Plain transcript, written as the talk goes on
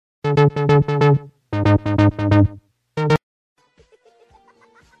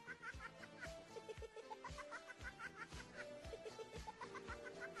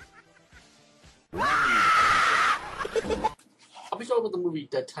movie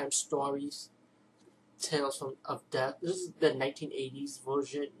Deadtime Stories, Tales of Death. This is the 1980s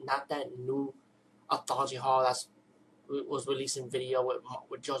version, not that new anthology horror that was released in video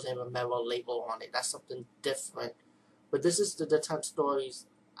with Jose Romero label on it. That's something different. But this is the Deadtime Stories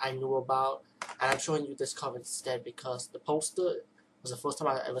I knew about, and I'm showing you this cover instead because the poster was the first time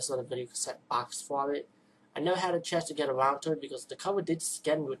I ever saw the video cassette box for it. I never had a chance to get around to it because the cover did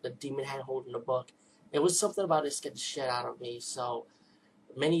scare me with the demon hand holding the book. It was something about it scared the shit out of me. So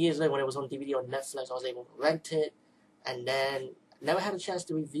many years later, when it was on DVD on Netflix, I was able to rent it, and then never had a chance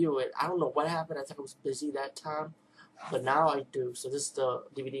to review it. I don't know what happened. I think I was busy that time, but now I do. So this is the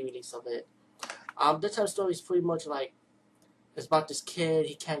DVD release of it. That type of story is pretty much like it's about this kid.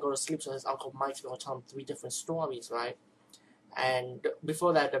 He can't go to sleep, so his uncle Mike's going to tell him 3 different stories, right? And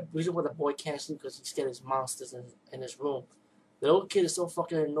before that, the reason why the boy can't sleep because he's scared his monsters in his room. The little kid is so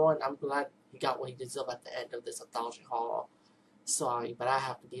fucking annoying. I'm glad he got what he deserved at the end of this anthology horror. Sorry, but I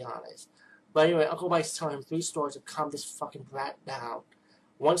have to be honest. But anyway, Uncle Mike's telling him 3 stories to calm this fucking brat down.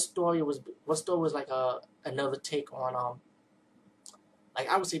 One story was like another take on like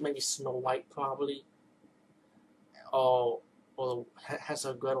I would say maybe Snow White probably, or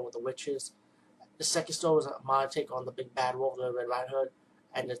Hansel and Gretel with the witches. The second story was a modern take on the Big Bad Wolf, the Red Riding Hood,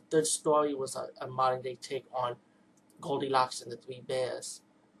 and the third story was a modern day take on Goldilocks and the 3 Bears,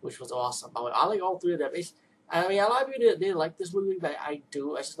 which was awesome. But I like all 3 of them. I mean, a lot of people didn't like this movie, but I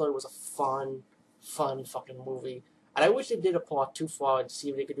do. I just thought it was a fun fucking movie. And I wish they did a part 2 for it to see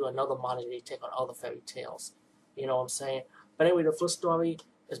if they could do another modern day take on other fairy tales. You know what I'm saying? But anyway, the first story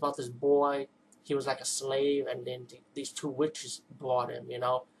is about this boy. He was like a slave, and then these 2 witches brought him, you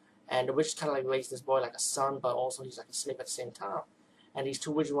know. And the witch kind of like raised this boy like a son, but also he's like a slave at the same time. And these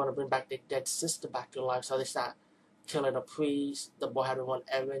 2 witches want to bring back their dead sister back to life, so they start killing a priest. The boy had to run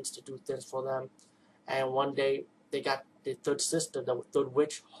errands to do things for them. And one day they got the 3rd sister, the 3rd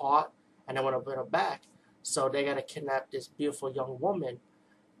witch, hot, and they want to bring her back. So they got to kidnap this beautiful young woman,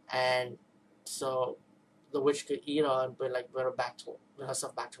 and so the witch could eat her and bring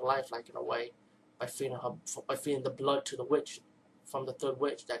herself back to life, like in a way, by feeding the blood to the witch from the 3rd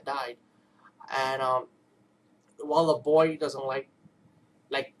witch that died. And while the boy doesn't like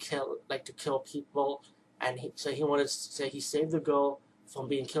to kill people, and he saved the girl from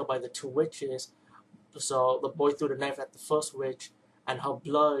being killed by the 2 witches. So the boy threw the knife at the 1st witch, and her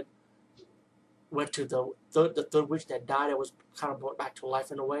blood went to the third witch that died. That was kind of brought back to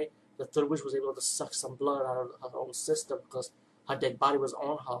life in a way. The 3rd witch was able to suck some blood out of her own system because her dead body was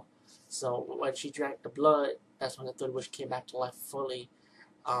on her. So when she drank the blood, that's when the 3rd witch came back to life fully.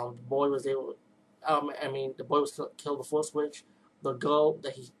 The boy was able. The boy was killed the 1st witch. The girl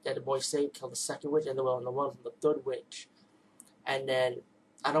that the boy saved killed the 2nd witch, and they were on the run from the 3rd witch. And then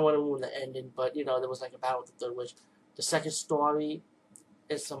I don't want to ruin the ending, but you know there was like a battle with the 3rd witch. The second story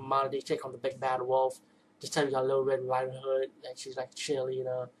is some modern day take on the Big Bad Wolf. Just tell you got Little Red Riding Hood, and she's like a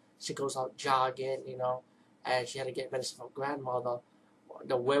cheerleader. She goes out jogging, you know, and she had to get medicine from grandmother.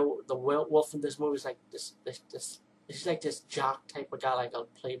 The werewolf in this movie is like this. He's like this jock type of guy, like a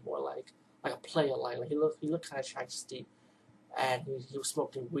playboy, like a player, like he looked kind of shiesty, and he was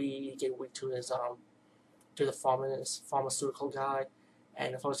smoking weed. He gave weed to the pharmaceutical guy,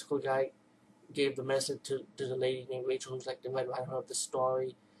 and the pharmaceutical guy gave the medicine to the lady named Rachel, who's like the Red Riding Hood of the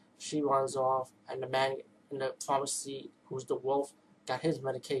story. She runs off, and the man in the pharmacy, who's the wolf, got his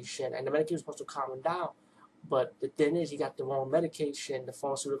medication, and the medication was supposed to calm him down. But the thing is, he got the wrong medication. The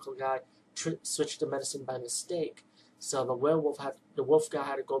pharmaceutical guy switched the medicine by mistake. So the wolf guy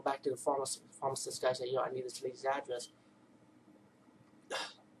had to go back to the pharmacist guy and say, "Yo, I need this lady's address."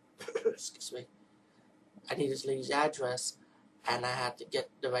 Excuse me. I need this lady's address, and I had to get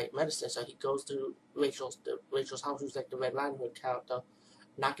the right medicine. So he goes to Rachel's house, who's like the Red Riding Hood character,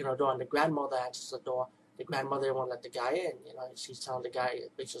 knocking on the door, and the grandmother answers the door. The grandmother won't let the guy in. You know, she's telling the guy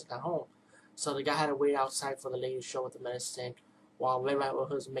Rachel's not home. So the guy had to wait outside for the lady to show with the medicine, while Red Riding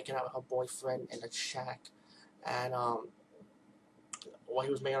Hood was making out with her boyfriend in the shack. And while he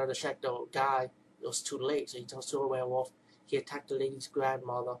was making out in the shack, the guy, it was too late, so he turns to a werewolf. He attacked the lady's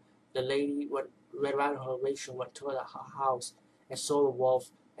grandmother. The lady, when Red Riding Hood, Rachel, went to her house and saw the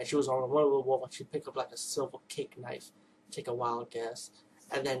wolf, and she was on one of the wolf, and she picked up like a silver cake knife. Take a wild guess.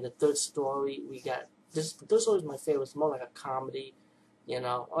 And then the 3rd story, we got this. The 3rd story is my favorite. It's more like a comedy, you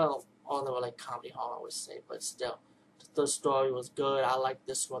know. Well, all of them were like comedy horror, I would say, but still, the 3rd story was good. I like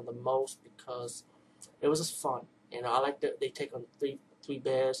this one the most because it was just fun. You know, I like that they take on three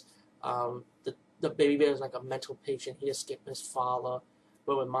bears. The baby bear is like a mental patient. He escaped his father.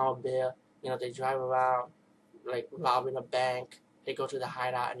 But with Mama Bear, you know, they drive around like robbing a bank. They go to the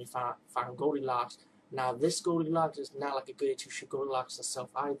hideout and they find Goldilocks. Now this Goldilocks is not like a goody two-shoe Goldilocks herself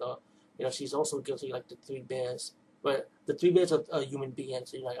either. You know, she's also guilty like the three bears. But the three bears are human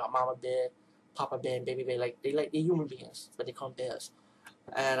beings. You know, like a mama bear, papa bear, and baby bear. They're human beings, but they call them bears.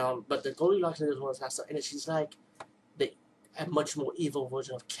 And but the Goldilocks in this one is not so, and she's like a much more evil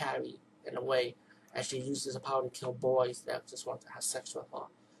version of Carrie in a way, and she uses her power to kill boys that just want to have sex with her,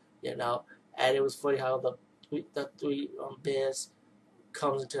 you know. And it was funny how the three bears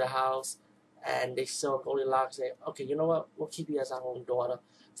comes into the house, and they saw Goldilocks. Say, okay, you know what? We'll keep you as our own daughter.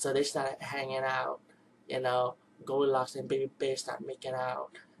 So they started hanging out, you know. Goldilocks and Baby Bear started making out,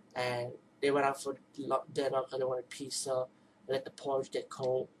 and they went out for dinner because they wanted pizza. Let the porridge get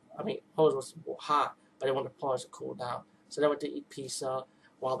cold. I mean, porridge was hot, but they wanted the porridge to cool down. So they went to eat pizza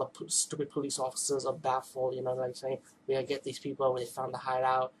while the stupid police officers are baffled, you know, like saying, we gotta get these people where they found the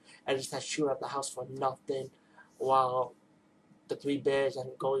hideout, and just had shooting up the house for nothing, while the three bears and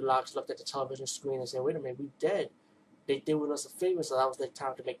Goldilocks looked at the television screen and said, wait a minute, we dead. They did us a favor, so that was their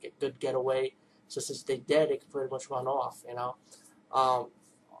time to make a good getaway. So since they dead, they could pretty much run off, you know. Um,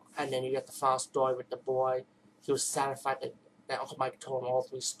 and then you get the final story with the boy. He was satisfied that Uncle Mike told him all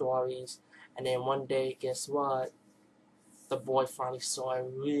three stories. And then one day, guess what? The boy finally saw a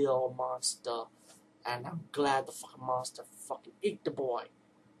real monster. And I'm glad the fucking monster fucking ate the boy.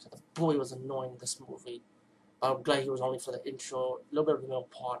 So the boy was annoying in this movie. But I'm glad he was only for the intro, a little bit of the middle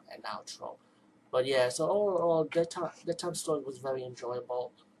part, and outro. But yeah, so overall, that time story was very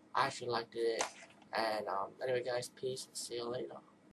enjoyable. I actually liked it. And anyway, guys, peace. See you later.